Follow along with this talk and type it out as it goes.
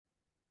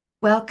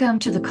Welcome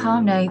to the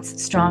Calm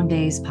Nights, Strong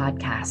Days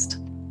podcast.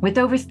 With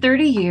over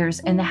 30 years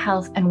in the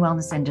health and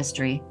wellness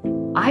industry,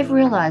 I've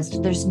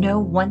realized there's no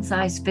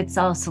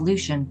one-size-fits-all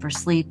solution for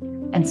sleep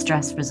and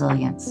stress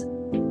resilience.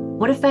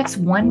 What affects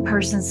one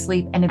person's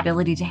sleep and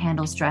ability to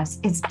handle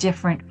stress is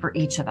different for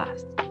each of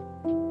us.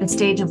 The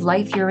stage of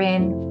life you're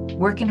in,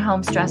 work and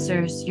home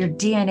stressors, your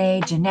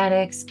DNA,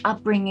 genetics,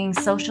 upbringing,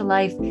 social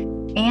life,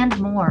 and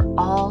more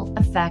all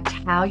affect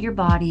how your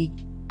body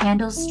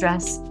handles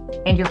stress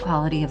and your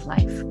quality of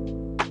life.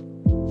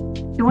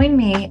 Join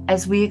me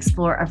as we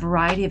explore a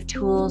variety of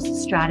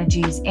tools,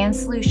 strategies, and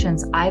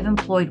solutions I've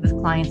employed with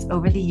clients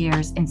over the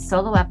years in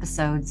solo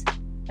episodes,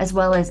 as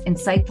well as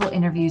insightful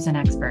interviews and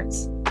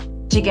experts.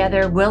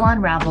 Together, we'll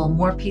unravel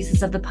more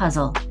pieces of the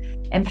puzzle,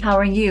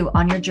 empowering you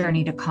on your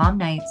journey to calm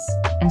nights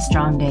and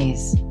strong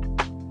days.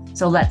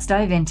 So let's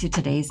dive into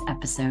today's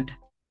episode.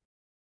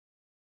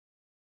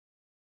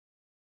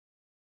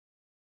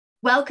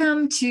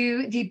 Welcome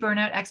to the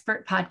Burnout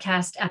Expert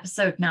Podcast,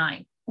 episode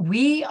 9.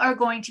 We are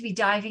going to be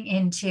diving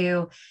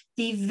into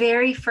the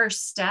very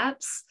first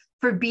steps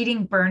for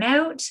beating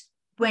burnout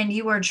when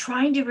you are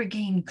trying to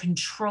regain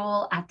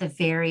control at the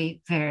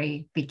very,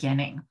 very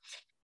beginning.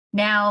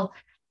 Now,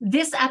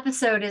 this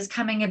episode is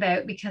coming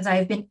about because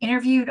I've been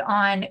interviewed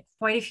on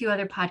quite a few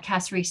other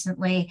podcasts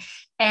recently,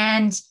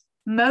 and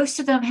most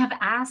of them have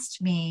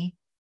asked me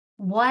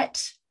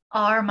what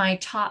are my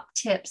top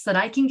tips that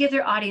I can give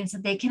their audience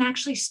that they can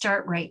actually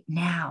start right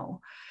now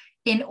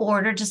in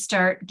order to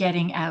start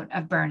getting out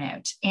of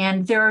burnout.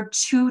 And there are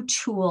two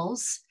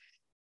tools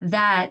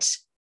that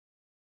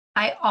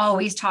I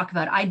always talk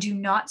about. I do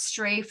not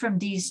stray from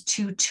these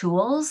two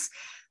tools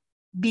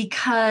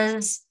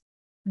because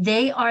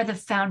they are the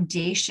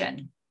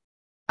foundation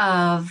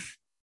of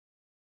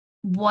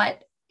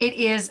what it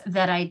is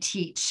that I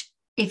teach.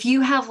 If you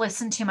have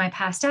listened to my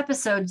past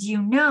episodes,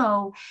 you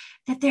know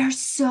that there are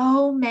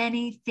so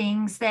many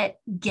things that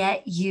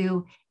get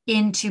you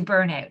into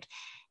burnout.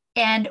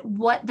 And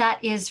what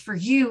that is for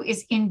you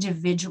is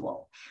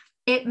individual.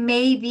 It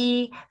may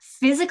be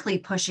physically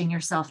pushing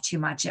yourself too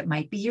much. It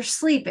might be your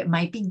sleep. It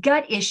might be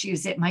gut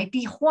issues. It might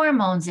be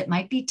hormones. It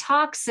might be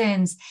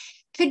toxins.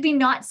 It could be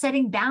not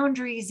setting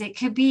boundaries. It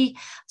could be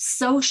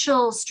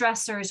social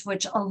stressors,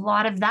 which a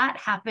lot of that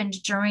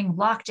happened during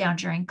lockdown,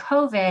 during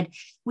COVID.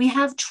 We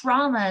have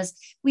traumas.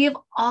 We have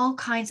all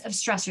kinds of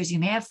stressors. You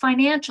may have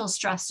financial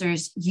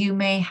stressors. You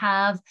may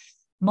have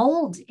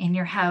mold in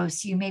your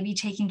house. You may be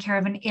taking care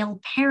of an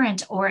ill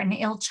parent or an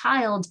ill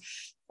child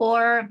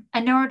or a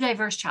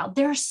neurodiverse child.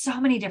 There are so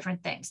many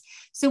different things.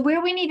 So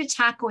where we need to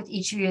tackle with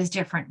each of you is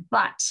different,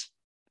 but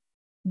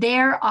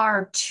there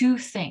are two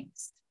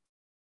things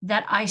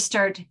that I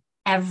start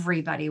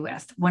everybody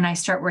with when I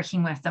start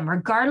working with them,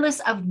 regardless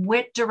of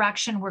what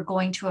direction we're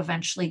going to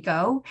eventually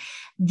go.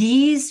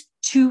 These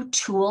two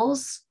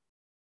tools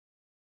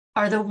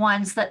are the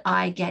ones that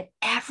I get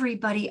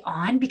everybody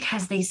on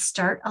because they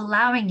start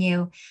allowing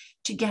you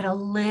to get a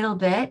little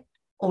bit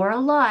or a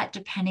lot,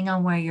 depending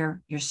on where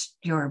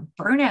your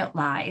burnout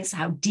lies,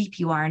 how deep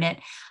you are in it,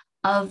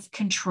 of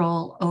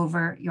control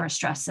over your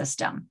stress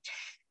system.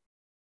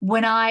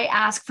 When I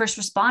ask first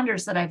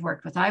responders that I've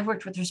worked with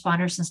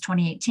responders since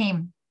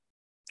 2018,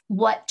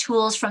 what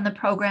tools from the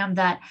program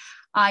that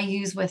I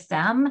use with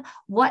them,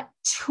 what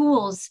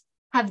tools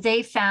have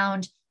they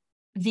found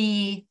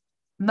the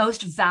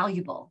most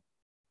valuable?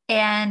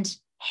 And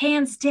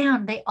hands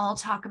down, they all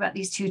talk about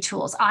these two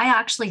tools. I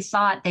actually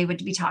thought they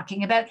would be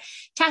talking about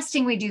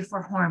testing we do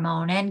for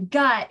hormone and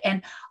gut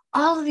and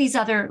all of these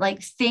other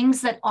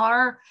things that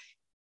are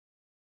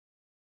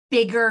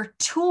bigger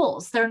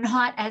tools. They're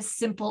not as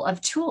simple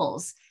of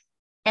tools.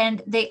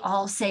 And they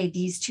all say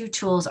these two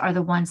tools are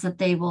the ones that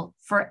they will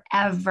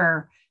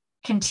forever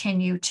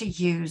continue to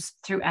use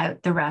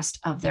throughout the rest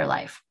of their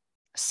life.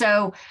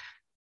 So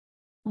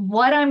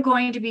what I'm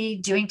going to be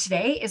doing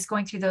today is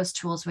going through those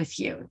tools with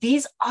you.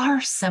 These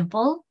are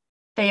simple.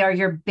 They are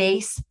your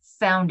base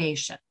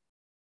foundation.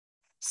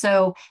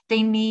 So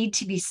they need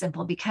to be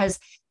simple because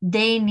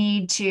they're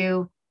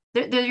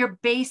your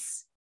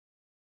base.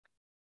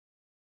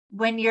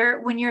 When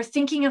you're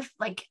thinking of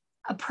like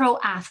a pro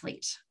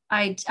athlete,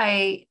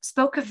 I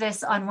spoke of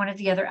this on one of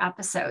the other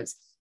episodes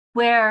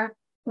where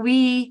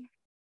we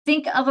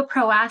think of a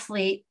pro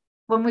athlete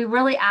when we're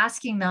really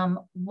asking them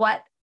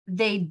what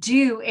they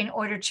do in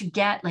order to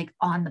get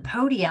on the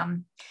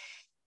podium.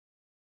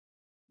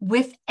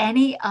 With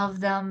any of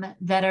them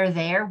that are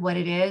there, what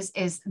it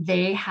is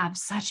they have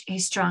such a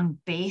strong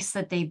base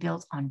that they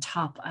built on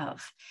top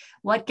of.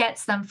 What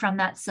gets them from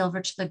that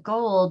silver to the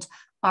gold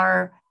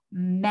are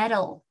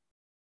medal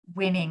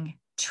winning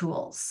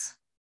tools.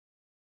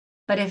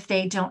 But if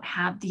they don't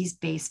have these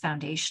base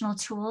foundational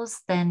tools,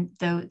 then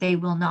they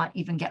will not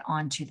even get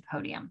onto the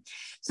podium.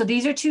 So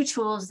these are two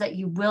tools that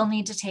you will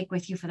need to take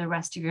with you for the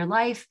rest of your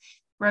life,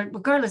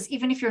 regardless,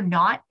 even if you're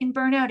not in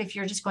burnout, if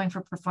you're just going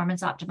for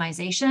performance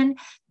optimization,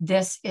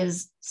 this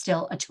is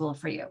still a tool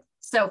for you.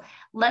 So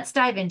let's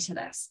dive into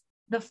this.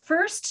 The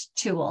first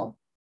tool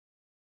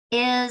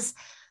is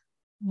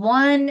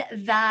one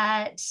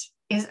that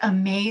is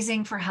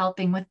amazing for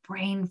helping with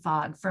brain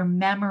fog, for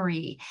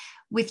memory,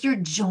 with your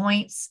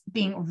joints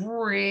being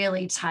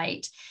really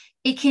tight.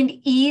 It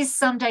can ease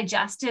some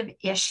digestive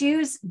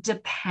issues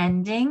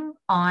depending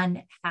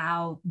on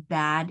how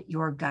bad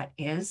your gut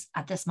is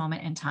at this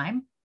moment in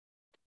time.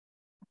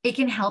 It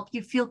can help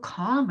you feel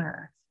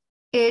calmer.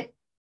 It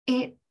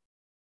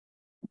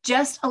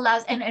just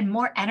allows and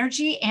more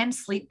energy and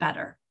sleep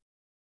better,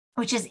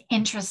 which is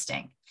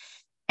interesting.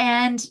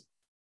 And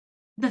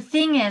the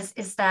thing is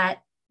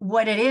that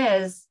what it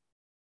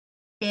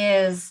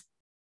is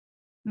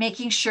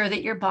making sure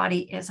that your body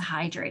is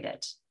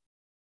hydrated.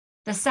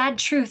 The sad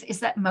truth is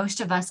that most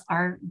of us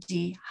are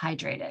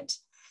dehydrated.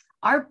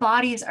 Our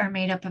bodies are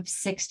made up of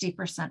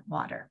 60%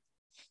 water.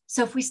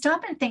 So if we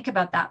stop and think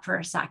about that for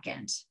a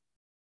second,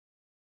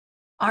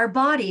 our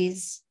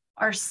bodies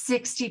are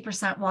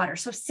 60% water.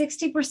 So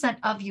 60%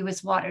 of you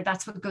is water.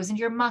 That's what goes into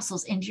your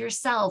muscles, into your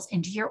cells,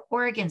 into your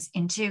organs,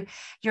 into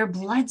your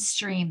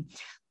bloodstream.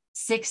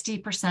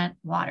 60%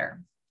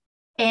 water.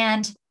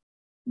 And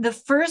the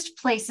first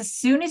place, as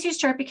soon as you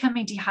start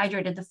becoming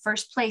dehydrated, the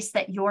first place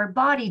that your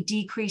body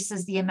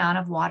decreases the amount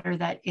of water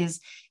that is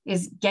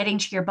getting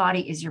to your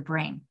body is your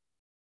brain.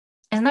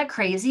 Isn't that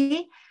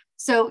crazy?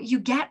 So you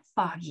get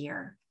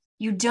foggier.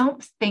 You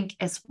don't think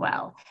as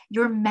well.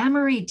 Your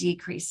memory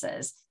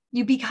decreases.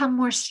 You become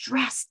more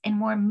stressed and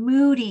more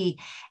moody.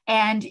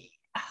 And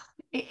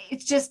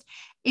it's just,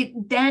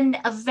 it then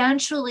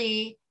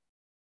eventually,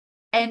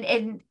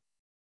 and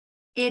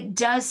it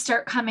does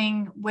start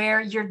coming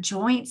where your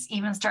joints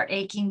even start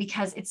aching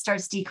because it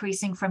starts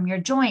decreasing from your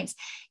joints.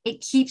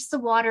 It keeps the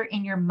water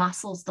in your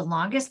muscles the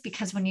longest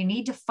because when you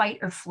need to fight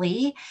or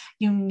flee,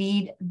 you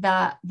need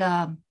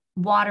the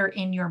water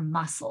in your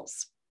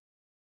muscles.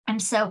 And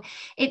so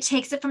it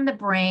takes it from the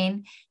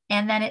brain,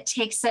 and then it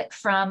takes it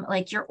from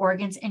like your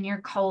organs and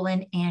your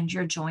colon and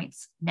your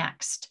joints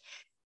next.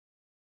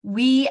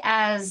 We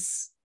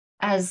as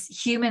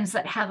humans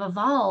that have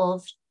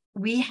evolved,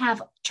 we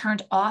have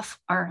turned off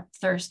our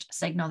thirst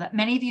signal that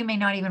many of you may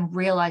not even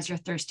realize you're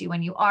thirsty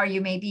when you are.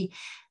 You may be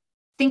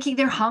thinking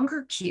they're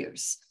hunger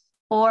cues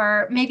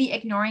or maybe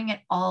ignoring it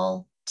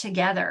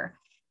altogether.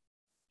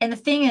 And the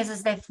thing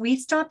is that if we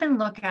stop and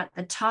look at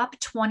the top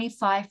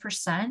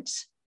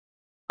 25%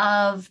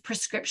 of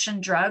prescription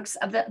drugs,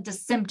 of the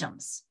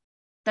symptoms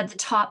that the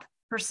top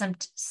prescription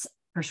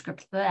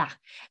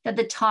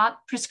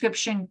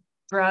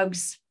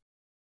drugs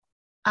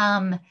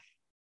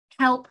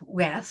help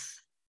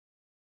with,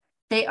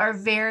 they are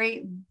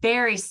very,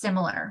 very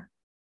similar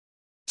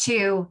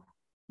to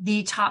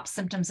the top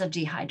symptoms of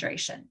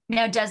dehydration.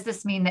 Now, does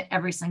this mean that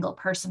every single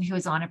person who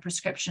is on a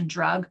prescription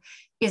drug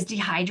is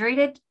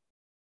dehydrated,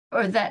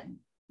 or that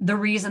the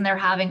reason they're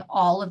having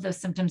all of those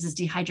symptoms is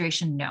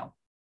dehydration? No,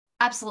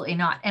 absolutely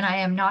not. And I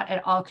am not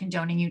at all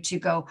condoning you to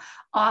go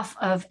off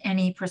of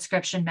any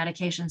prescription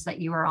medications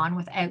that you are on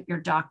without your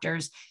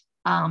doctor's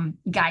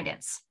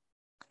guidance.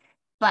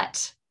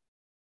 But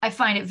I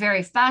find it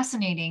very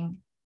fascinating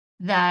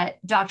that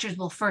doctors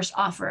will first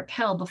offer a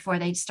pill before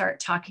they start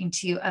talking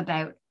to you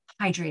about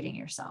hydrating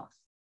yourself.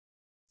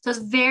 So it's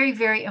very,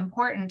 very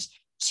important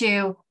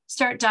to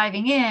start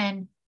diving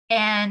in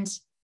and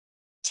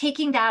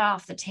taking that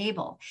off the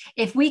table.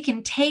 If we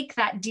can take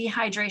that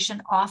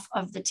dehydration off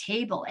of the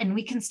table and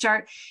we can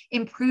start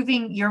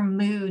improving your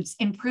moods,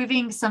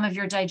 improving some of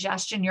your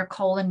digestion, your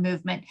colon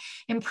movement,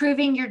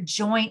 improving your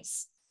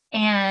joints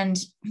and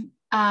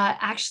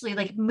actually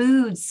like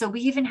moods. So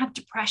we even have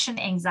depression,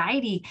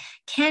 anxiety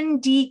can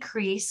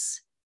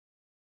decrease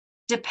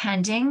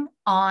depending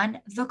on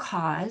the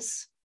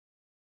cause.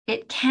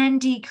 It can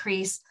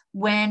decrease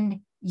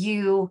when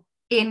you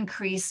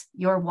increase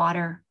your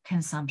water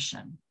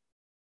consumption.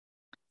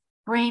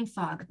 Brain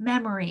fog,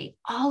 memory,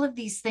 all of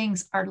these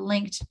things are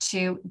linked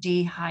to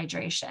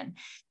dehydration.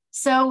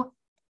 So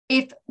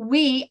if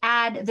we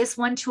add this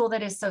one tool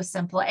that is so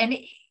simple, and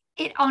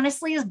it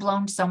honestly has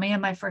blown so many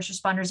of my first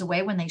responders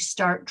away when they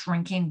start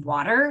drinking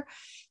water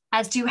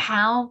as to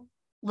how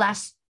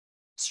less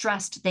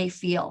stressed they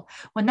feel.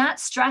 When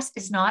that stress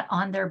is not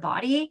on their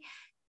body,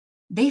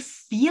 they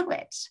feel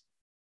it,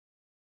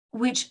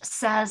 which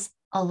says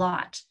a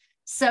lot.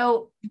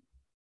 So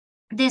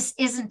this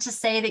isn't to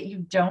say that you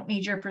don't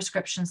need your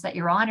prescriptions that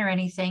you're on or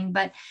anything,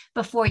 but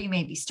before you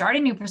maybe start a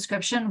new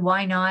prescription,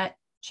 why not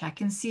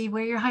check and see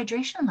where your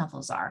hydration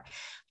levels are?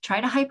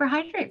 Try to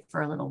hyperhydrate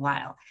for a little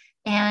while.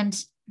 And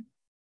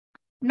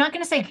I'm not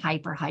going to say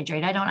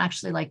hyperhydrate. I don't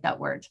actually like that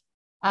word.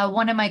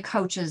 One of my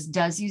coaches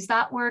does use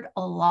that word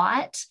a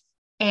lot.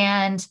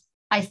 And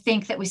I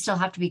think that we still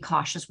have to be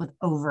cautious with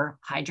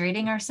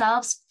overhydrating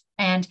ourselves.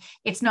 And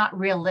it's not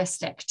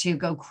realistic to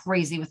go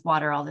crazy with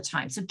water all the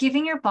time. So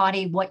giving your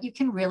body what you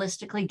can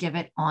realistically give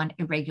it on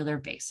a regular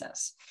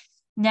basis.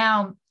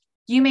 Now,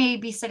 you may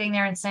be sitting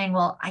there and saying,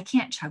 well, I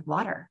can't chug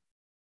water.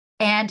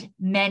 And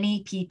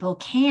many people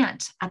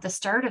can't at the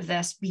start of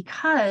this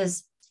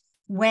because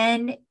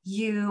when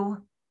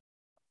you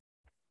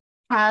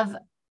have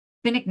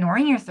been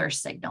ignoring your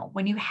thirst signal,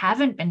 when you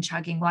haven't been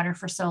chugging water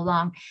for so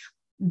long,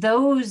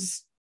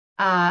 those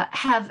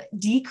have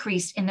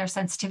decreased in their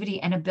sensitivity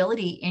and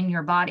ability in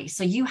your body.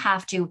 So you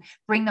have to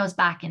bring those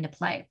back into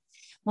play.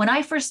 When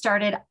I first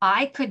started,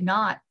 I could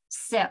not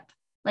sip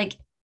like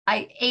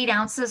 8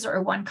 ounces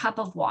or 1 cup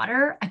of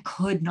water. I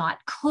could not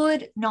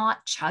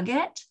chug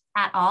it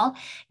at all.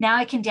 Now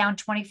I can down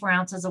 24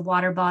 ounces of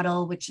water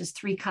bottle, which is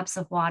 3 cups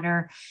of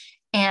water.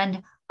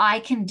 And I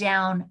can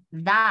down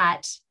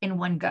that in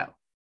one go.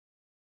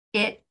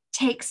 It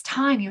takes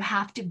time. You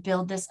have to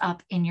build this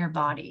up in your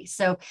body.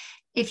 So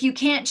if you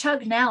can't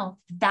chug now,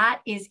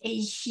 that is a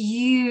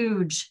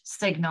huge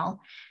signal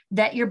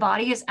that your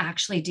body is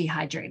actually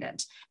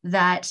dehydrated,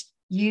 that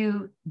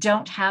you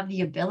don't have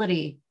the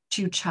ability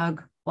to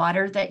chug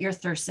water, that your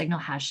thirst signal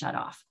has shut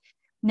off.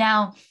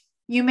 Now,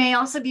 you may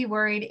also be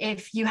worried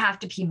if you have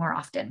to pee more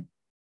often.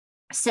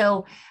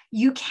 So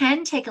you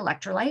can take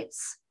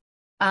electrolytes.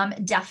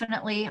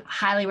 Definitely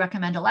highly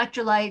recommend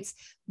electrolytes.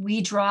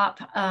 We drop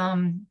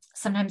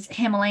sometimes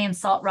Himalayan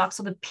salt rocks,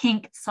 so the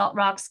pink salt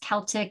rocks,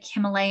 Celtic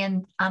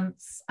Himalayan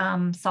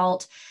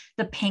salt,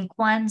 the pink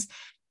ones.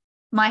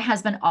 My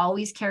husband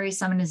always carries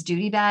some in his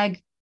duty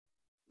bag.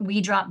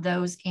 We drop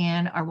those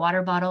in our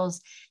water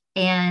bottles,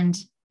 and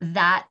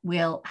that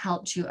will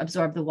help to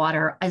absorb the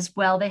water as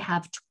well. They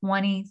have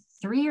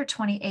 23 or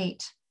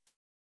 28.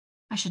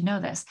 I should know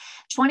this.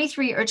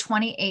 23 or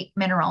 28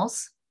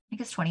 minerals. I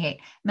think it's 28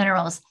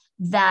 minerals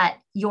that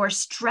your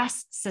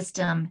stress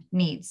system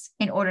needs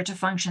in order to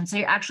function. So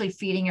you're actually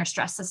feeding your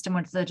stress system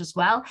with it as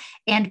well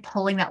and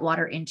pulling that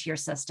water into your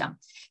system.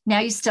 Now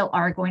you still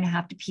are going to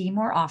have to pee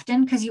more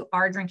often because you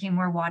are drinking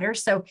more water.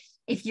 So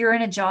if you're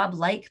in a job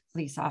like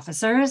police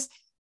officers,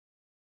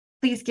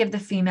 please give the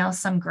female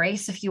some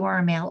grace. If you are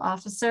a male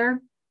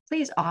officer,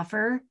 please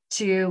offer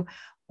to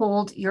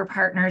hold your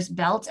partner's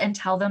belt and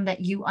tell them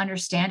that you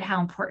understand how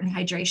important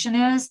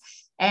hydration is,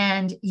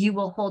 and you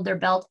will hold their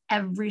belt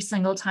every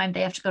single time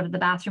they have to go to the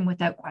bathroom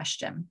without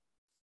question.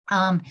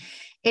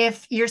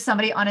 If you're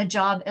somebody on a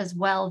job as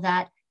well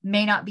that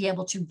may not be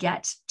able to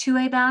get to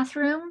a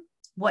bathroom,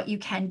 what you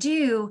can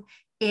do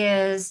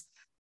is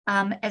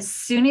as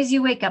soon as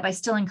you wake up, I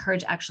still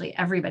encourage actually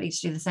everybody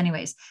to do this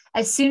anyways.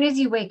 As soon as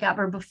you wake up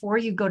or before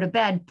you go to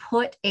bed,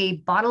 put a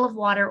bottle of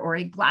water or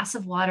a glass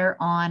of water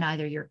on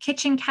either your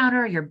kitchen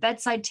counter, your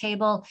bedside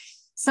table,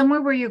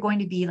 somewhere where you're going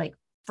to be like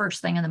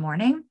first thing in the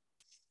morning.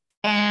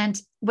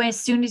 And as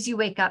soon as you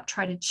wake up,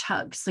 try to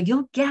chug. So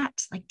you'll get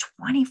like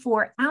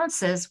 24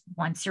 ounces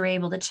once you're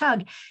able to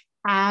chug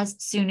as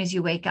soon as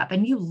you wake up,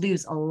 and you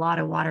lose a lot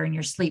of water in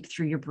your sleep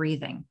through your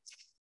breathing.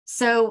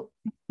 So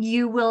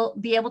you will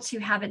be able to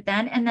have it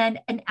then, and then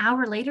an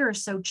hour later or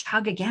so,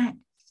 chug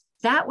again.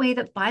 That way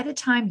that by the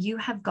time you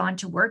have gone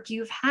to work,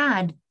 you've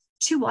had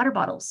 2 water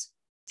bottles,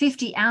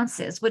 50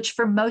 ounces, which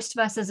for most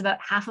of us is about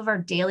half of our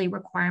daily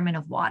requirement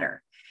of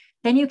water.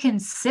 Then you can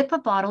sip a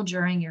bottle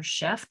during your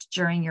shift,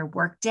 during your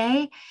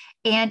workday.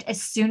 And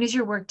as soon as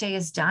your workday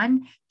is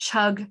done,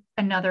 chug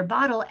another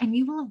bottle, and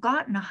you will have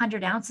gotten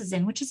 100 ounces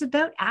in, which is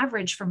about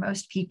average for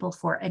most people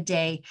for a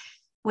day.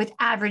 With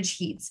average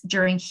heats,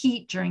 during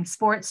heat, during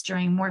sports,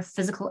 during more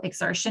physical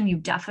exertion, you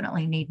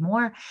definitely need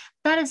more.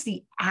 That is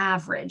the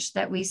average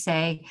that we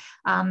say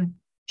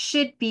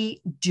should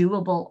be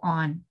doable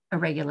on a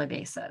regular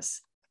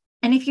basis.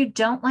 And if you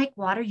don't like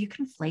water, you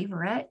can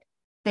flavor it.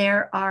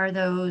 There are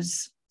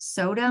those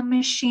soda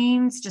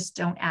machines, just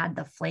don't add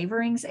the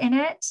flavorings in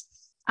it,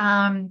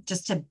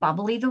 just to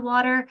bubbly the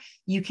water.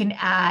 You can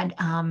add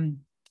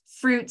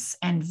fruits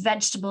and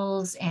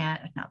vegetables and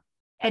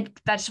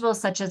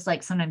vegetables such as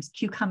like sometimes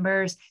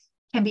cucumbers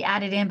can be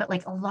added in, but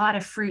like a lot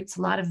of fruits,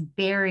 a lot of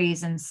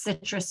berries and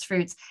citrus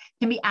fruits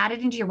can be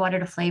added into your water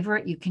to flavor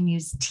it. You can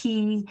use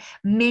tea.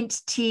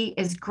 Mint tea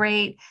is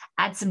great.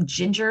 Add some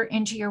ginger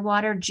into your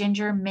water,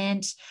 ginger,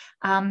 mint,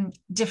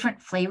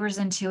 different flavors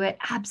into it.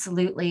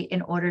 Absolutely,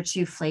 in order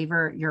to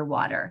flavor your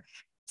water.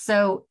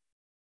 So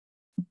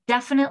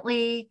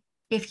definitely,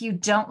 if you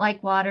don't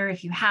like water,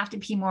 if you have to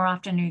pee more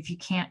often, or if you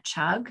can't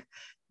chug,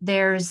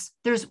 there's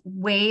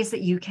ways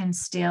that you can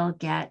still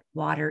get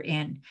water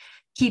in.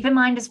 Keep in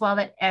mind as well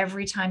that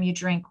every time you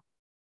drink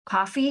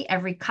coffee,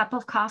 every cup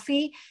of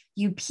coffee,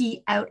 you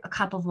pee out a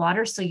cup of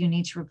water. So you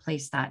need to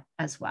replace that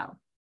as well.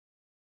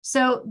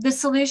 So the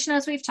solution,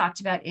 as we've talked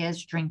about,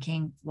 is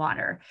drinking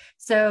water.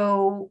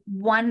 So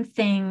one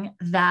thing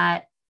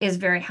that is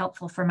very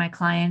helpful for my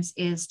clients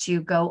is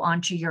to go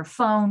onto your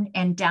phone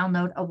and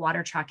download a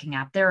water tracking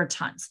app. There are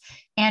tons.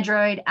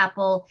 Android,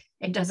 Apple,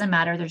 it doesn't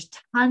matter. There's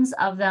tons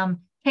of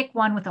them. Pick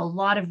one with a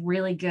lot of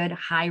really good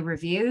high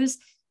reviews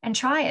and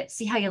try it.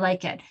 See how you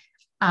like it.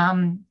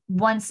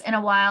 Once in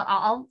a while,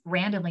 I'll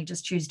randomly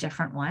just choose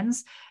different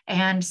ones.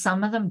 And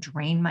some of them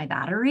drain my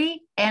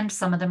battery and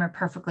some of them are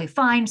perfectly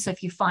fine. So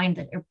if you find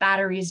that your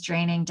battery is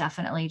draining,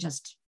 definitely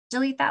just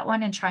delete that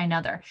one and try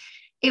another.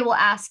 It will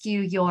ask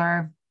you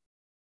your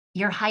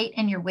height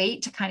and your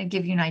weight to kind of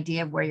give you an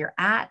idea of where you're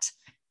at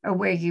or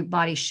where your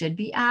body should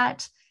be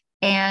at.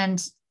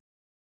 And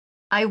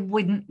I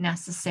wouldn't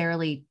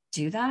necessarily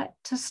do that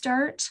to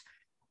start.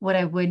 What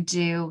I would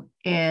do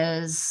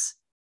is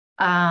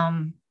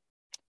I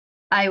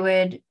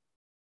would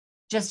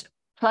just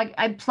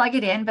I'd plug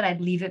it in, but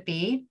I'd leave it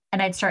be.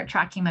 And I'd start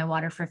tracking my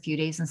water for a few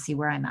days and see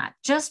where I'm at.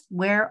 Just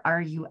where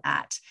are you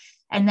at?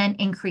 And then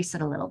increase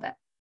it a little bit.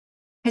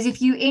 Because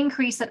if you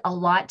increase it a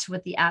lot to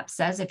what the app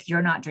says, if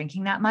you're not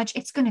drinking that much,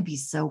 it's going to be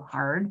so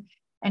hard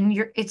and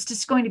it's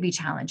just going to be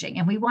challenging.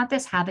 And we want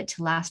this habit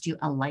to last you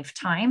a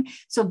lifetime.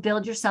 So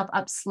build yourself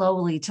up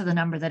slowly to the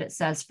number that it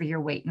says for your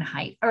weight and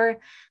height, or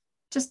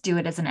just do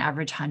it as an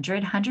average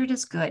 100. 100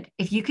 is good.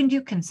 If you can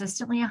do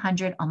consistently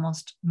 100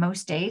 almost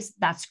most days,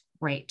 that's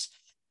great.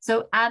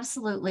 So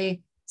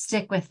absolutely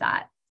stick with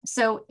that.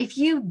 So if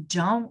you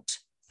don't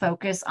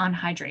focus on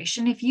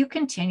hydration, if you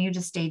continue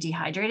to stay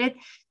dehydrated,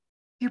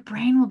 your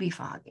brain will be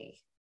foggy.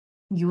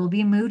 You will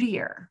be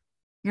moodier.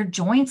 Your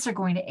joints are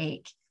going to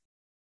ache.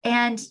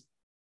 And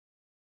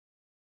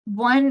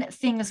one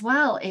thing as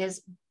well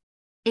is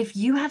if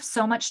you have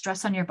so much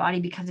stress on your body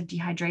because of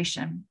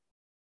dehydration,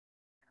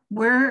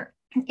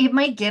 it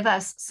might give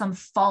us some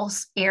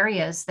false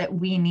areas that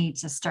we need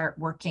to start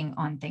working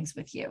on things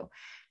with you.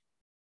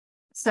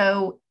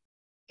 So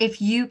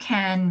if you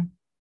can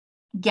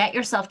get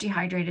yourself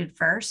hydrated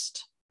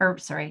first,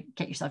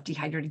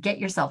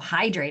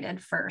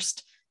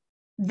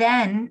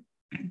 then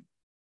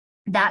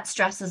that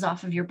stress is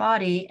off of your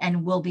body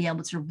and we'll be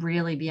able to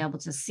really be able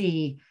to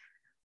see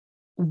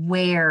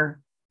where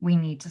we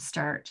need to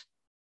start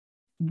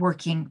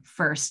working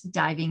first,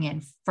 diving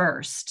in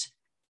first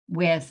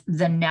with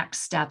the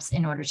next steps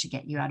in order to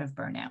get you out of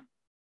burnout.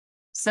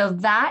 So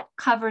that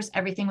covers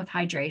everything with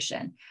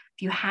hydration.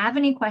 If you have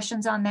any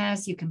questions on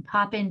this, you can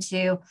pop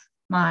into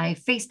my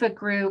Facebook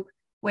group,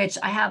 which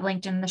I have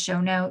linked in the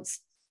show notes,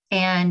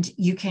 and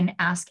you can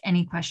ask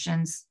any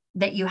questions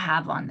that you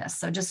have on this.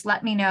 So just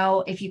let me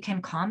know. If you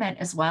can comment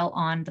as well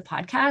on the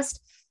podcast,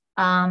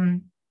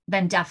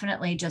 then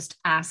definitely just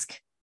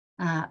ask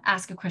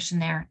a question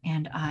there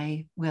and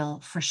I will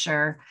for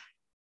sure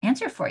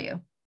answer for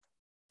you.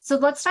 So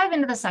let's dive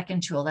into the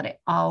second tool that I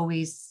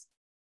always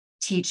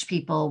teach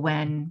people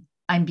when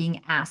I'm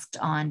being asked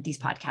on these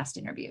podcast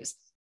interviews.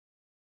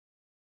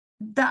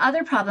 The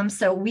other problem,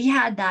 so we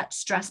had that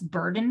stress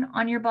burden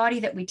on your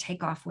body that we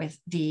take off with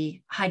the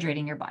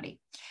hydrating your body.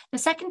 The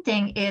second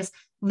thing is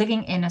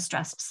living in a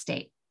stressed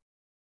state.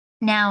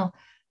 Now,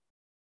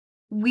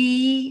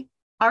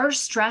 our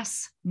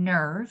stress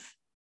nerve,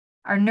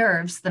 our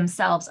nerves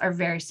themselves are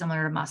very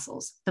similar to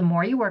muscles. The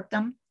more you work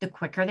them, the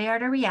quicker they are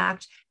to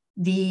react,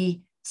 the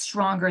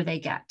stronger they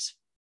get.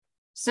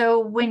 So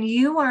when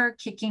you are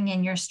kicking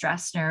in your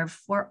stress nerve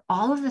for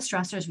all of the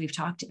stressors we've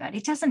talked about,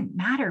 it doesn't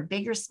matter,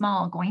 big or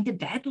small, going to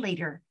bed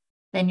later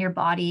than your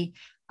body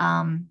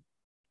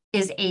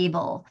is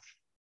able,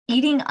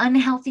 eating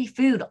unhealthy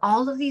food,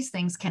 all of these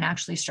things can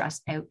actually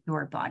stress out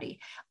your body,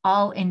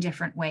 all in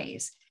different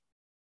ways.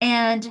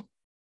 And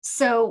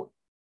so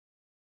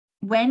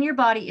when your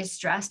body is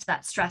stressed,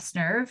 that stress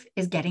nerve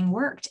is getting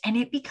worked and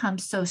it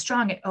becomes so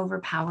strong, it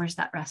overpowers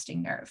that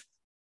resting nerve.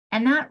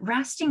 And that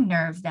resting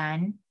nerve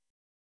then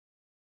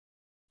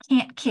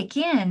can't kick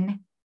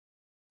in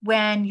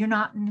when you're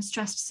not in a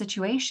stressed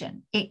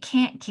situation. It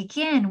can't kick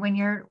in when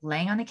you're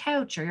laying on the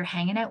couch or you're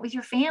hanging out with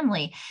your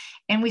family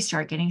and we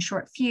start getting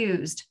short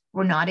fused.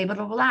 We're not able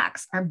to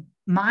relax. Our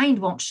mind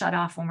won't shut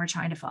off when we're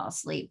trying to fall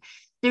asleep.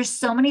 There's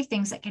so many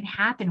things that can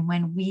happen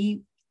when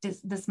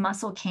this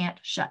muscle can't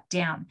shut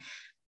down.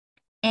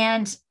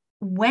 And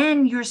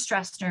when your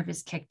stress nerve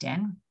is kicked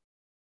in,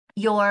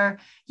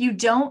 you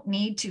don't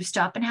need to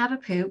stop and have a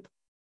poop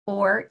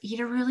or eat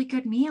a really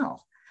good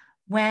meal.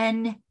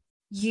 When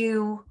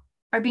you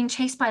are being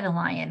chased by the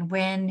lion,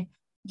 when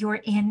you're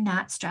in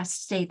that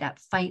stressed state, that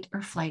fight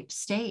or flight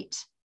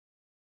state.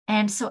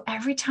 And so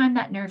every time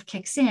that nerve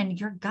kicks in,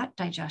 your gut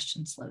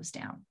digestion slows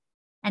down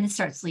and it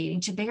starts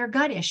leading to bigger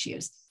gut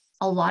issues.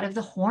 A lot of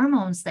the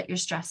hormones that your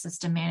stress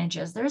system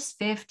manages, there's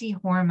 50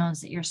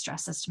 hormones that your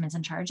stress system is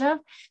in charge of.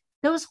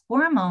 Those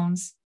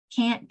hormones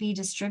can't be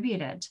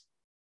distributed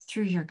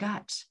through your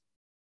gut.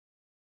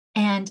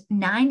 And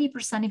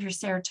 90% of your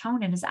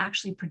serotonin is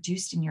actually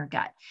produced in your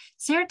gut.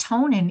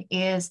 Serotonin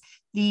is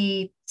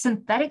the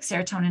synthetic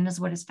serotonin is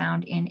what is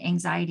found in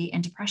anxiety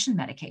and depression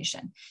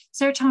medication.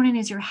 Serotonin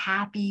is your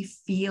happy,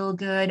 feel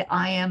good.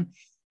 I'm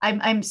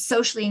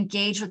socially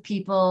engaged with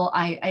people.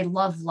 I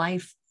love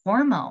life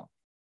hormone.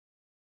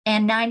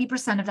 And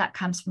 90% of that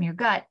comes from your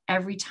gut.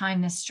 Every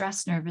time this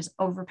stress nerve is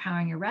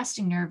overpowering your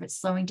resting nerve, it's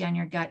slowing down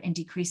your gut and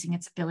decreasing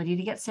its ability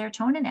to get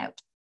serotonin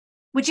out,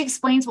 which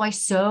explains why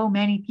so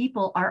many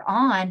people are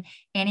on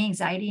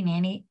anti-anxiety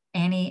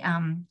and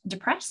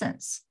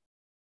antidepressants.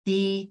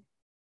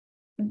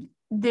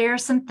 They're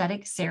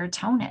synthetic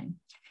serotonin.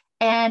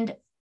 And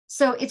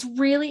so it's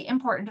really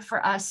important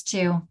for us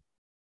to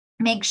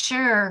make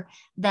sure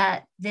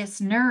that this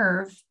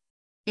nerve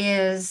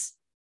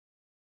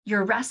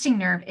your resting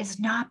nerve is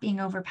not being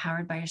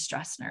overpowered by your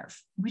stress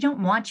nerve. We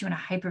don't want you in a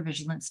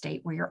hypervigilant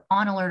state where you're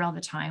on alert all the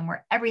time,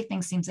 where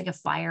everything seems like a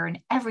fire and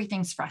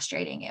everything's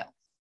frustrating you.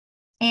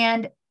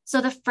 And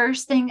so the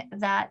first thing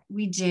that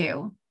we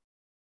do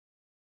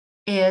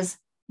is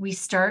we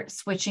start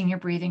switching your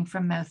breathing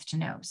from mouth to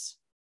nose.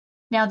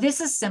 Now,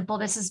 this is simple.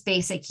 This is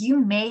basic. You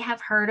may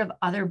have heard of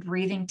other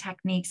breathing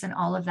techniques and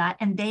all of that,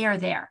 and they are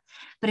there.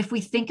 But if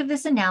we think of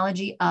this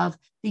analogy of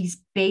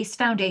these base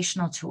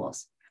foundational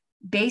tools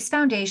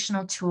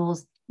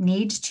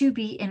need to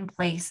be in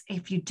place.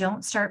 If you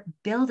don't start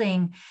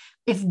building,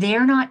 if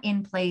they're not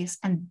in place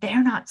and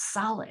they're not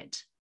solid,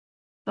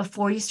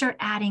 before you start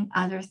adding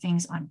other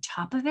things on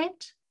top of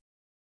it,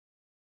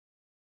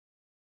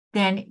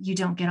 then you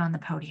don't get on the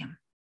podium.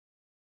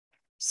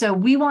 So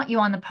we want you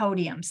on the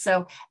podium.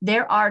 So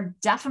there are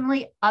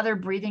definitely other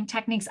breathing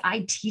techniques.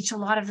 I teach a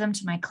lot of them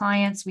to my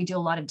clients. We do a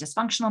lot of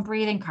dysfunctional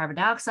breathing, carbon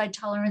dioxide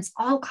tolerance,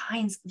 all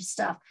kinds of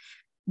stuff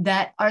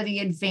that are the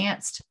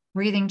advanced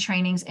breathing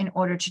trainings in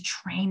order to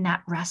train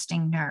that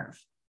resting nerve.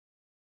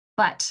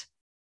 But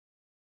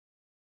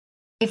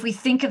if we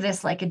think of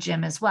this like a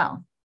gym as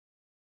well,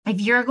 if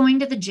you're going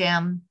to the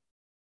gym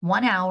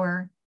 1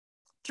 hour,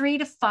 3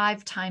 to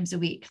 5 times a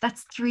week,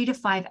 that's 3 to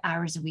 5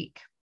 hours a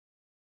week.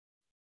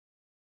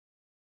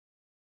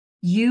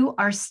 You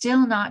are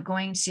still not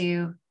going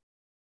to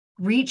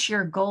reach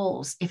your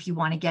goals if you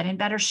want to get in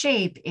better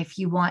shape, if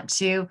you want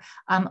to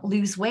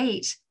lose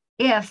weight,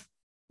 if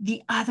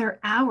the other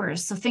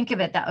hours, so think of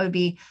it, that would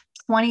be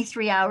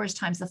 23 hours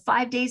times the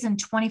 5 days and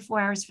 24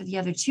 hours for the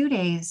other 2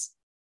 days.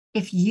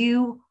 If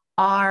you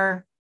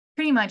are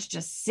pretty much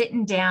just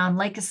sitting down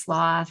like a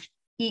sloth,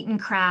 eating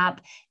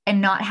crap,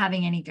 and not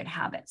having any good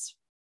habits.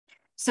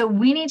 So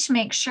we need to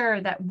make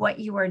sure that what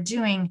you are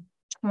doing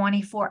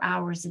 24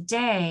 hours a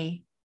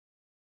day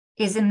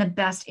is in the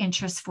best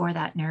interest for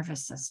that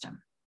nervous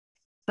system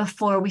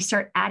before we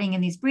start adding in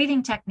these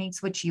breathing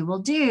techniques, which you will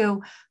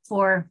do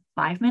for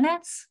 5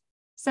 minutes,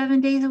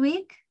 7 days a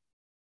week.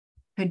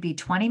 Could be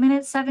 20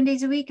 minutes, 7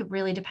 days a week. It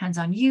really depends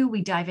on you.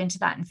 We dive into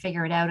that and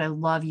figure it out. I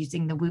love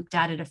using the Whoop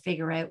data to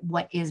figure out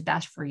what is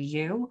best for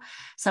you.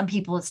 Some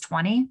people it's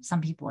 20, some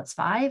people it's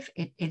 5.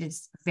 It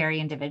is very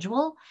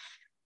individual.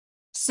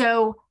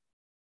 So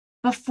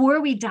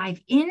before we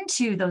dive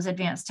into those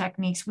advanced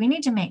techniques, we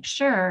need to make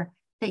sure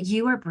that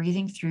you are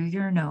breathing through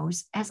your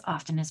nose as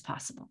often as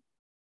possible.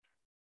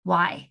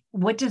 Why?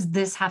 What does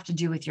this have to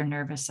do with your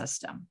nervous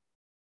system?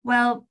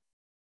 Well,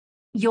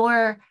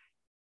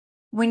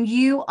 when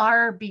you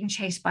are being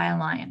chased by a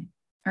lion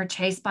or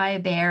chased by a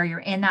bear, you're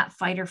in that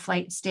fight or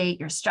flight state,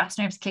 your stress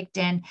nerves kicked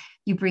in,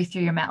 you breathe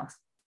through your mouth.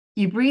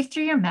 You breathe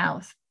through your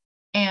mouth,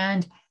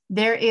 and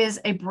there is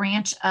a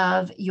branch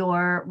of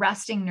your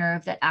resting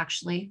nerve that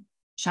actually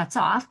shuts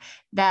off,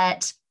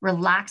 that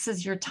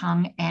relaxes your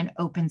tongue and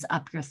opens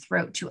up your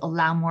throat to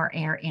allow more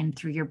air in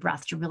through your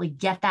breath, to really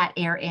get that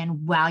air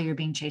in while you're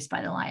being chased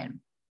by the lion.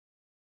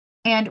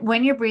 And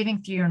when you're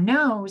breathing through your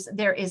nose,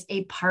 there is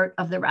a part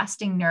of the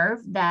resting nerve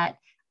that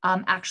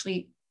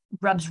actually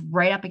rubs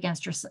right up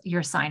against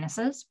your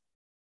sinuses.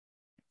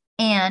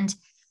 And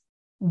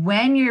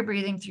when you're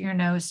breathing through your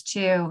nose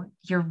too,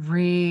 you're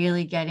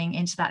really getting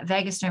into that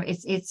vagus nerve.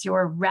 It's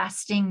your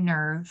resting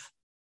nerve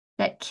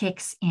that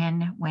kicks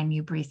in when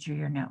you breathe through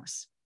your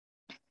nose.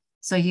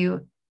 So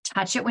you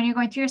touch it when you're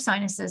going through your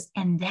sinuses.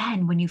 And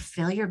then when you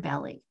fill your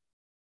belly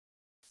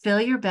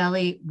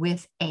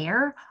with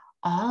air.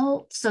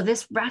 So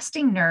this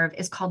resting nerve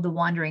is called the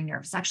wandering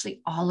nerve. It's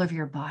actually all of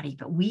your body,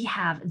 but we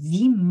have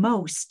the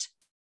most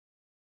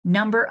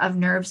number of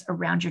nerves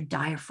around your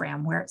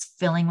diaphragm where it's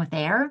filling with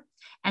air.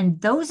 And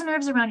those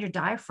nerves around your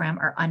diaphragm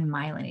are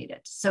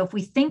unmyelinated. So if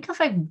we think of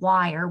a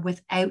wire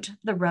without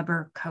the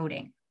rubber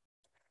coating,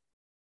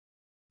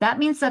 that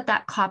means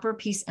that copper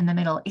piece in the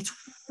middle, it's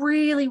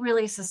really,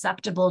 really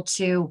susceptible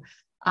to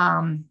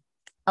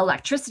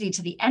electricity,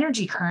 to the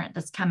energy current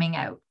that's coming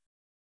out,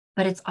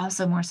 but it's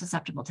also more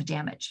susceptible to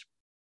damage.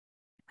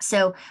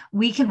 So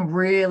we can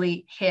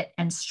really hit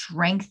and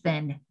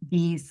strengthen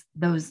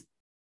those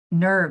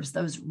nerves,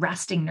 those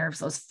resting nerves,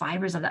 those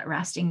fibers of that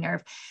resting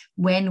nerve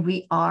when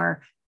we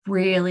are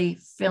really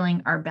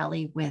filling our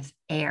belly with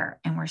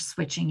air and we're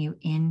switching you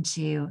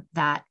into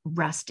that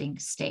resting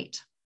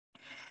state.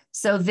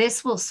 So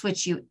this will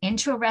switch you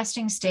into a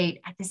resting state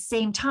at the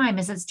same time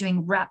as it's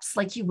doing reps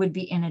like you would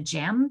be in a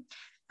gym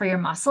for your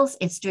muscles.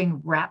 It's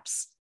doing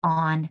reps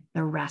on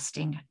the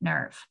resting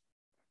nerve.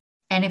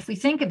 And if we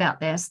think about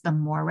this, the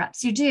more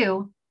reps you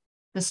do,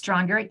 the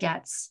stronger it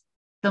gets,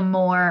 the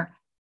more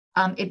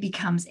it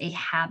becomes a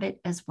habit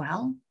as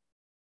well.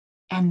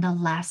 And the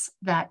less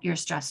that your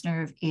stress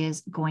nerve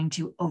is going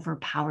to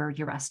overpower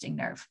your resting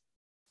nerve.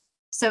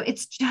 So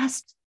it's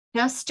just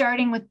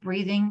starting with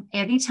breathing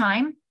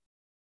anytime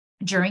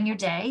during your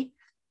day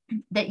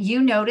that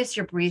you notice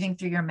you're breathing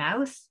through your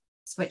mouth,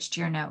 switch to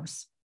your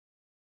nose.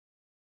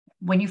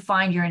 When you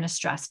find you're in a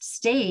stressed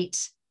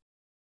state,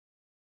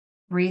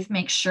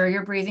 make sure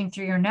you're breathing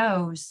through your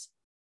nose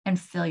and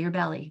fill your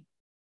belly.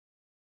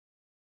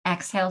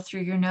 Exhale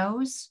through your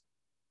nose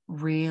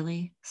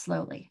really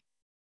slowly.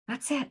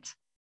 That's it.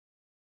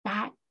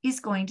 That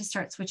is going to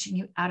start switching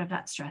you out of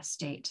that stress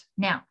state.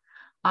 Now,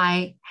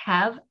 I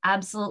have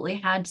absolutely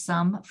had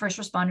some first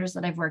responders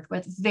that I've worked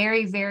with,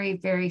 very, very,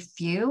 very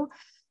few,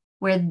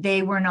 where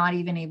they were not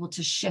even able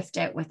to shift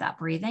out with that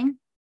breathing.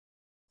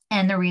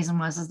 And the reason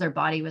was their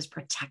body was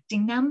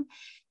protecting them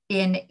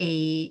in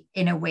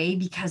a way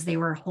because they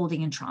were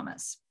holding in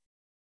traumas.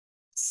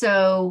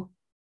 So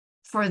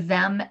for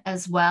them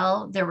as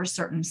well, there were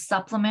certain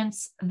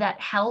supplements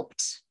that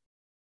helped,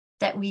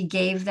 that we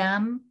gave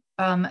them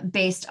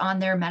based on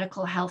their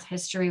medical health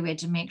history. We had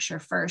to make sure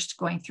first,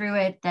 going through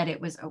it, that it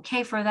was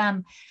okay for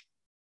them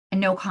and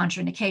no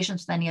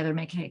contraindications with any other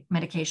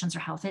medications or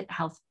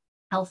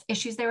health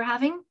issues they were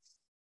having.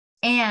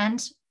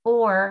 And,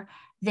 or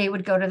they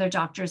would go to their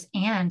doctors,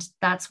 and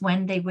that's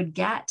when they would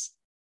get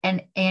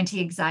an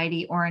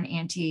anti-anxiety or an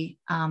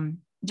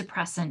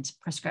anti-depressant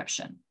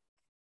prescription.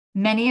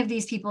 Many of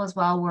these people as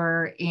well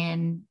were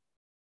in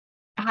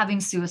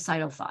having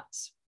suicidal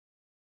thoughts.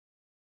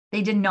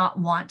 They did not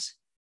want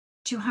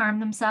to harm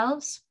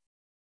themselves,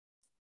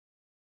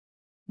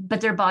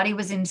 but their body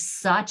was in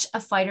such a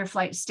fight or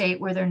flight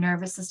state where their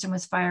nervous system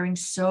was firing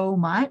so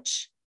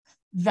much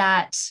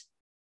that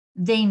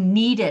they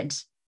needed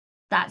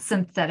that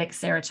synthetic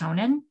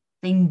serotonin.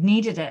 They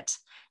needed it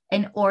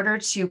in order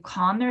to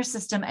calm their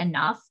system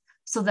enough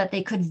so that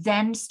they could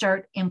then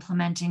start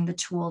implementing the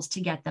tools to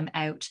get them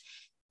out.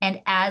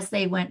 And as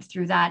they went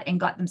through that and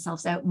got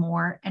themselves out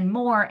more and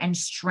more and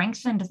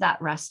strengthened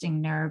that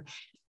resting nerve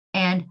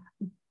and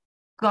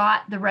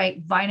got the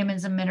right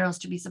vitamins and minerals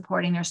to be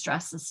supporting their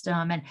stress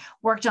system and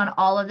worked on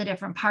all of the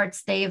different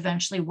parts, they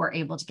eventually were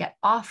able to get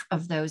off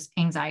of those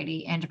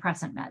anxiety and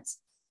depressant meds.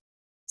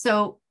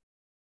 So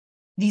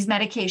these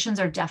medications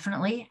are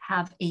definitely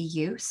have a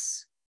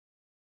use.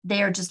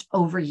 They are just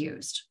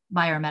overused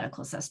by our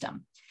medical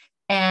system.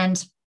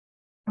 And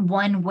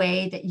one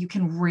way that you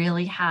can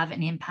really have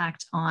an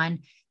impact on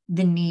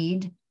the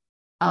need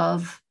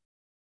of,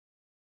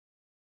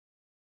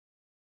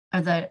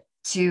 that's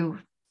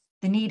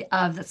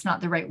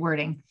not the right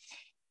wording,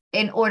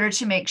 in order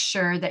to make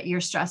sure that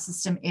your stress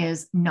system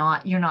is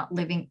not, you're not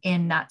living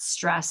in that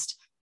stressed,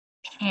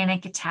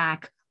 panic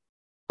attack,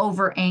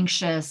 over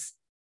anxious,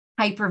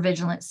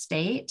 hypervigilant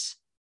state,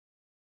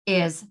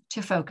 is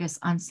to focus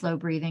on slow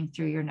breathing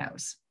through your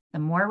nose. The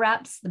more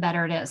reps, the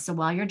better it is. So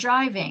while you're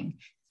driving,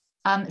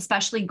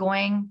 especially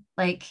going,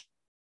 like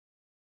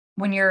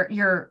when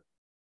you're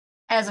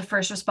as a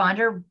first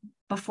responder,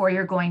 before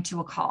you're going to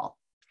a call.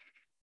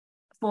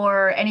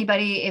 For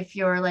anybody, if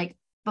you're like,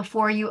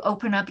 before you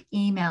open up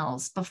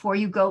emails, before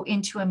you go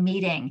into a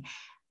meeting,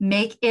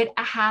 make it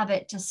a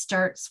habit to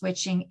start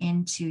switching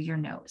into your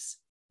nose.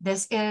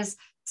 This is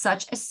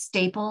such a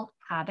staple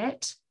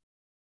habit.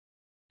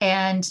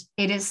 And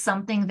it is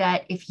something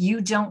that if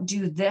you don't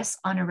do this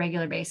on a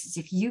regular basis,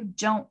 if you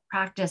don't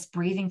practice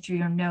breathing through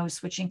your nose,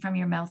 switching from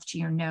your mouth to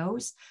your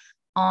nose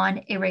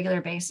on a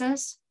regular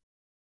basis,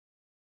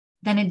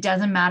 then it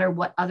doesn't matter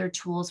what other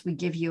tools we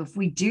give you. If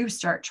we do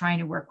start trying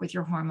to work with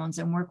your hormones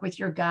and work with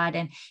your gut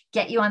and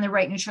get you on the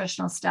right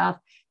nutritional stuff,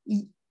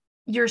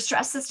 your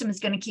stress system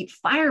is going to keep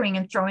firing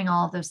and throwing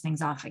all of those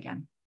things off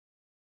again.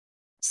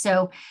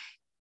 So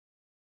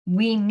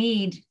we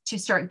need to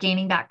start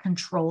gaining back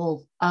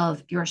control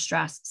of your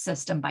stress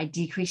system by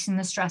decreasing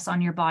the stress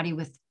on your body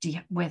with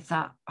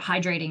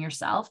hydrating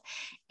yourself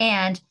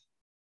and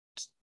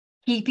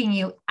keeping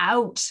you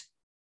out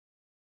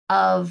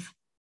of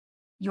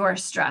your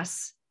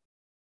stress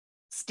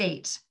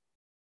state,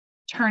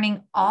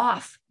 turning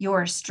off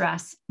your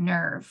stress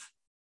nerve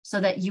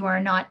so that you are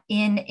not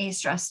in a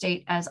stress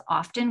state as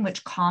often,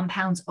 which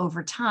compounds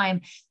over time.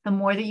 The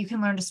more that you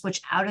can learn to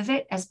switch out of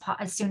it as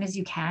soon as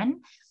you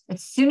can,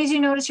 as soon as you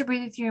notice you're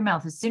breathing through your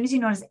mouth, as soon as you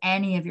notice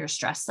any of your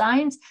stress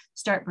signs,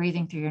 start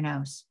breathing through your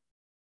nose.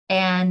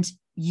 And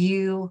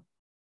you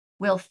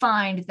will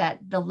find that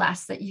the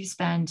less that you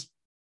spend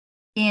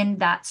in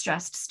that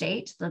stressed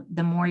state,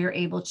 the more you're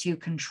able to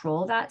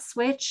control that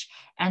switch,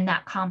 and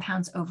that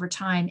compounds over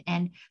time,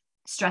 and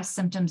stress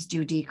symptoms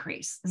do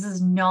decrease. This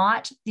is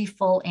not the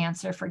full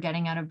answer for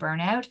getting out of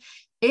burnout.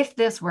 If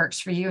this works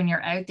for you and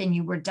you're out, then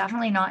you were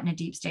definitely not in a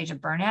deep stage of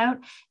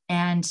burnout,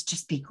 and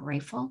just be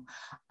grateful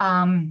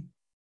and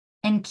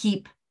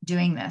keep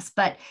doing this.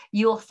 But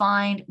you'll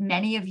find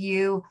many of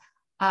you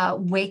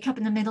wake up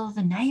in the middle of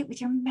the night with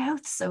your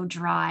mouth so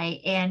dry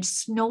and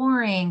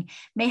snoring,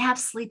 may have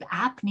sleep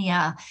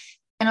apnea.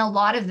 And a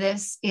lot of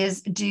this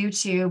is due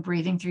to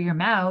breathing through your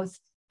mouth,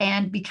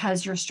 and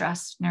because your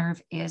stress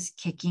nerve is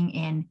kicking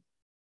in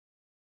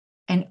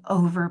and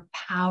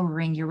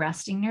overpowering your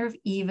resting nerve,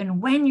 even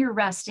when you're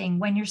resting,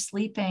 when you're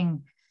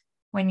sleeping,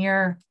 when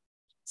you're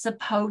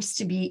supposed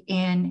to be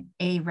in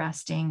a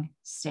resting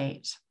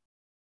state.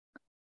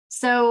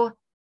 So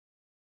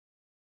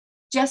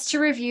just to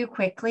review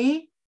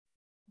quickly,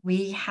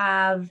 we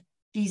have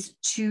these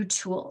two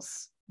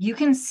tools. You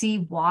can see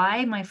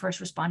why my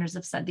first responders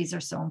have said these are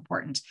so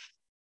important.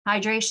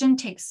 Hydration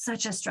takes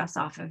such a stress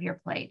off of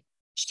your plate.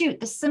 Shoot,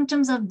 the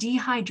symptoms of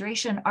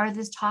dehydration are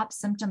the top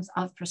symptoms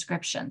of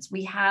prescriptions.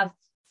 We have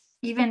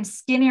even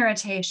skin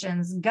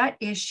irritations, gut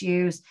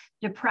issues,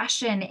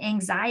 depression,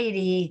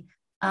 anxiety,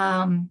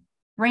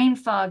 brain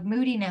fog,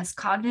 moodiness,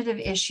 cognitive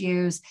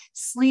issues,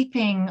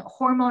 sleeping,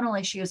 hormonal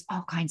issues,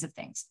 all kinds of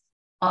things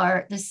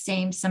are the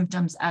same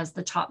symptoms as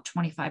the top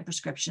 25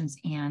 prescriptions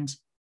and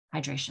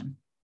hydration.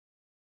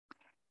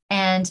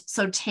 And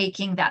so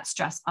taking that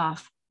stress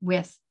off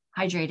with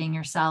hydrating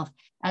yourself,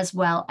 as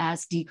well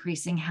as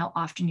decreasing how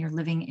often you're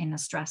living in a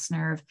stress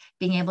nerve,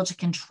 being able to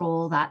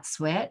control that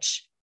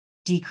switch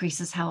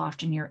decreases how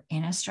often you're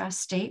in a stress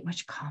state,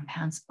 which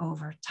compounds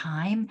over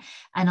time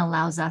and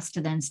allows us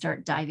to then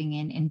start diving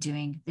in and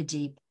doing the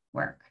deep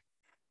work.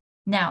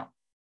 Now,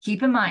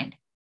 keep in mind,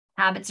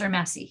 habits are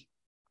messy.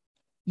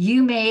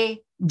 You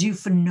may do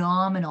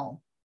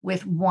phenomenal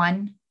with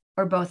one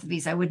or both of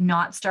these. I would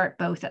not start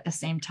both at the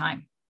same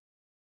time.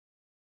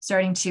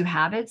 Starting 2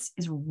 habits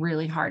is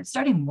really hard.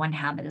 Starting 1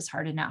 habit is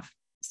hard enough.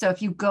 So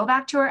if you go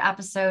back to our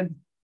episode,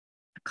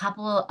 a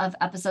couple of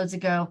episodes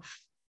ago,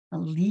 I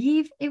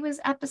believe it was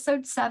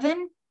episode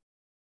 7,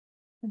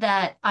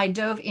 that I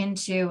dove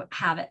into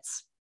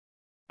habits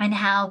and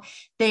how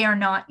they are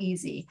not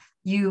easy.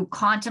 You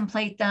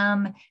contemplate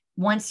them.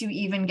 Once you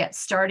even get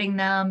starting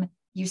them,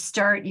 you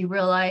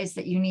realize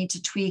that you need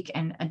to tweak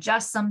and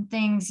adjust some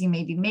things. You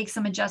maybe make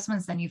some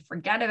adjustments, then you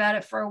forget about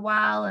it for a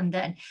while, and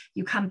then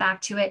you come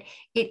back to it.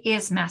 It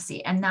is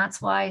messy. And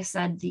that's why I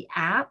said the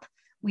app,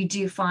 we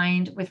do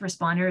find with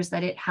responders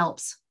that it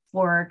helps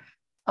for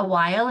a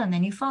while, and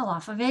then you fall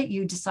off of it.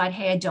 You decide,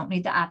 hey, I don't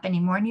need the app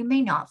anymore. And you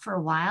may not for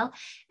a while.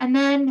 And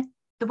then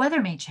the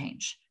weather may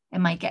change. It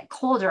might get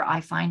colder.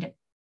 I find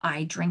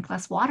I drink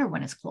less water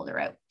when it's colder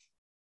out.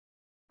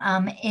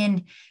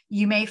 And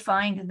you may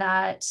find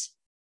that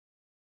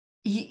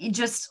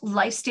just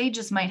life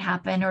stages might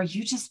happen, or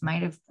you just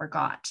might have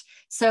forgot.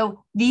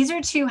 So these are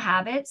 2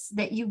 habits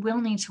that you will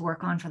need to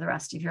work on for the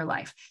rest of your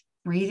life: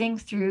 breathing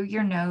through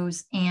your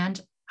nose and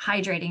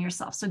hydrating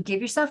yourself. So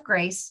give yourself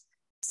grace,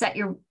 set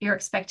your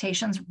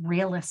expectations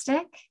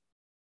realistic,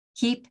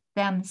 keep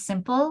them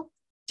simple.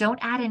 Don't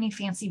add any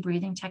fancy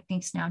breathing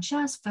techniques now.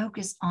 Just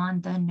focus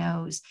on the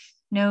nose.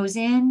 Nose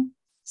in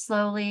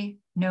slowly,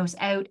 nose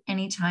out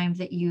anytime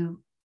that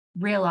you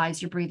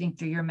realize you're breathing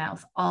through your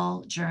mouth,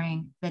 all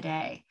during the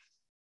day.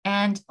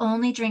 And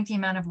only drink the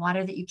amount of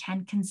water that you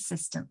can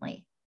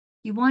consistently.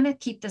 You want to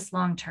keep this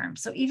long term.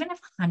 So even if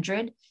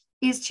 100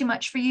 is too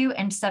much for you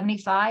and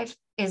 75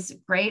 is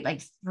great,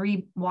 like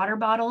 3 water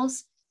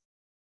bottles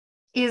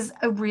is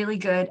a really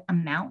good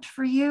amount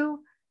for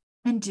you,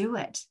 then do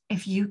it.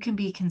 If you can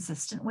be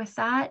consistent with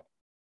that,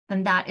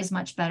 then that is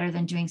much better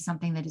than doing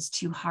something that is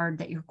too hard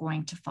that you're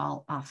going to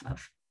fall off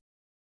of.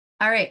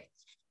 All right.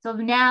 So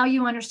now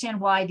you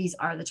understand why these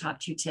are the top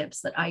 2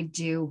 tips that I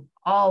do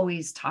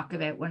always talk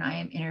about when I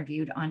am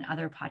interviewed on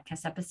other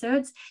podcast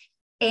episodes,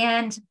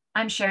 and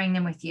I'm sharing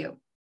them with you.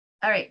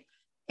 All right.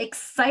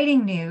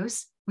 Exciting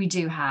news we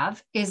do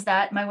have is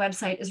that my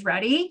website is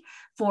ready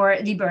for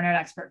the Burnout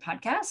Expert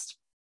podcast.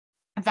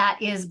 That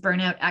is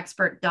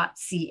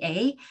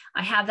burnoutexpert.ca.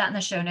 I have that in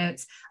the show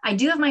notes. I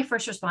do have my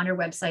first responder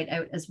website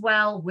out as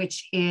well,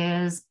 which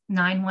is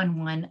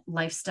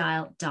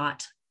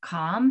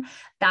 911lifestyle.com.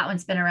 That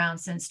one's been around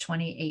since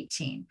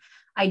 2018.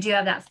 I do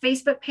have that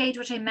Facebook page,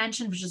 which I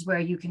mentioned, which is where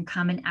you can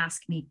come and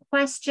ask me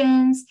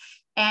questions.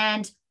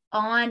 And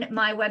on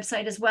my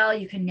website as well,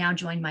 you can now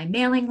join my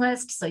mailing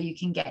list, so you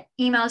can get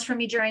emails from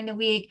me during the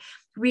week,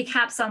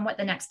 recaps on what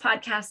the next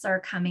podcasts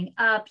are coming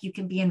up. You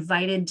can be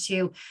invited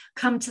to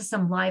come to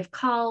some live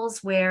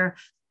calls where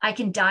I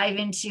can dive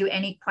into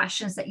any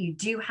questions that you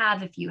do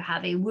have. If you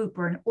have a Whoop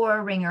or an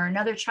Oura Ring or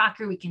another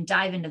tracker, we can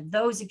dive into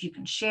those if you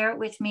can share it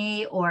with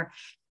me, or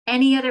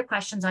any other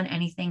questions on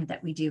anything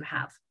that we do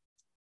have.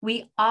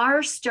 We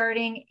are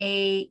starting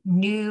a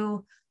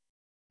new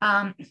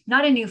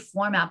not a new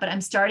format, but I'm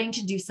starting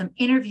to do some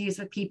interviews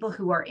with people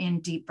who are in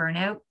deep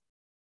burnout.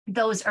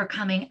 Those are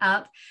coming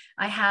up.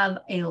 I have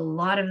a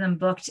lot of them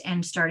booked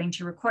and starting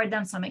to record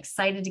them. So I'm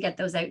excited to get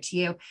those out to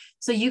you,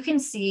 so you can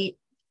see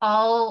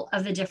all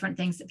of the different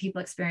things that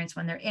people experience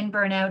when they're in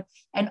burnout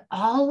and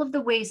all of the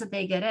ways that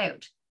they get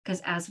out.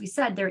 Because as we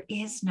said, there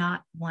is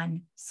not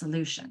one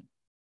solution.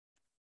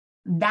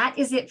 That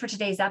is it for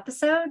today's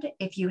episode.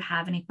 If you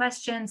have any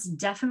questions,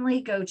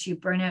 definitely go to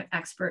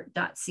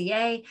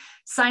burnoutexpert.ca,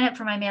 sign up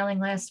for my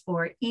mailing list,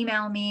 or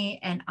email me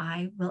and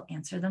I will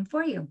answer them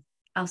for you.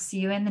 I'll see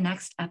you in the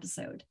next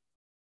episode.